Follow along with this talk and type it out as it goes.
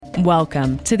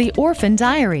Welcome to the Orphan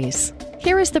Diaries.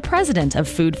 Here is the president of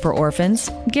Food for Orphans,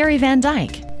 Gary Van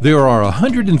Dyke. There are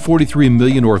 143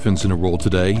 million orphans in the world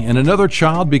today, and another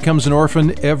child becomes an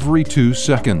orphan every 2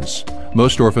 seconds.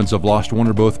 Most orphans have lost one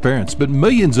or both parents, but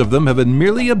millions of them have been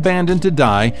merely abandoned to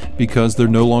die because they're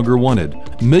no longer wanted.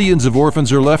 Millions of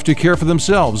orphans are left to care for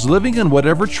themselves, living in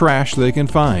whatever trash they can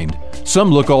find.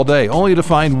 Some look all day, only to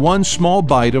find one small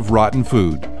bite of rotten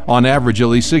food. On average, at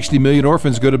least 60 million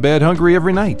orphans go to bed hungry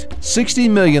every night. 60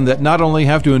 million that not only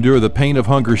have to endure the pain of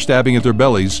hunger stabbing at their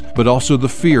bellies, but also the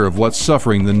fear of what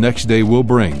suffering the next day will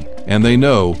bring. And they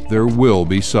know there will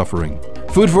be suffering.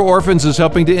 Food for Orphans is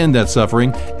helping to end that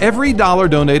suffering. Every dollar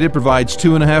donated provides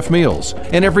 2.5 meals,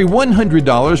 and every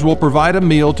 $100 will provide a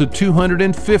meal to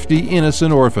 250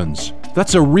 innocent orphans.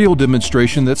 That's a real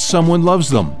demonstration that someone loves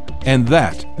them, and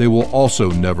that they will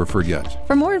also never forget.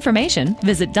 For more information,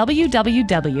 visit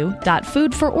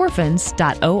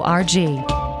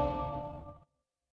www.foodfororphans.org.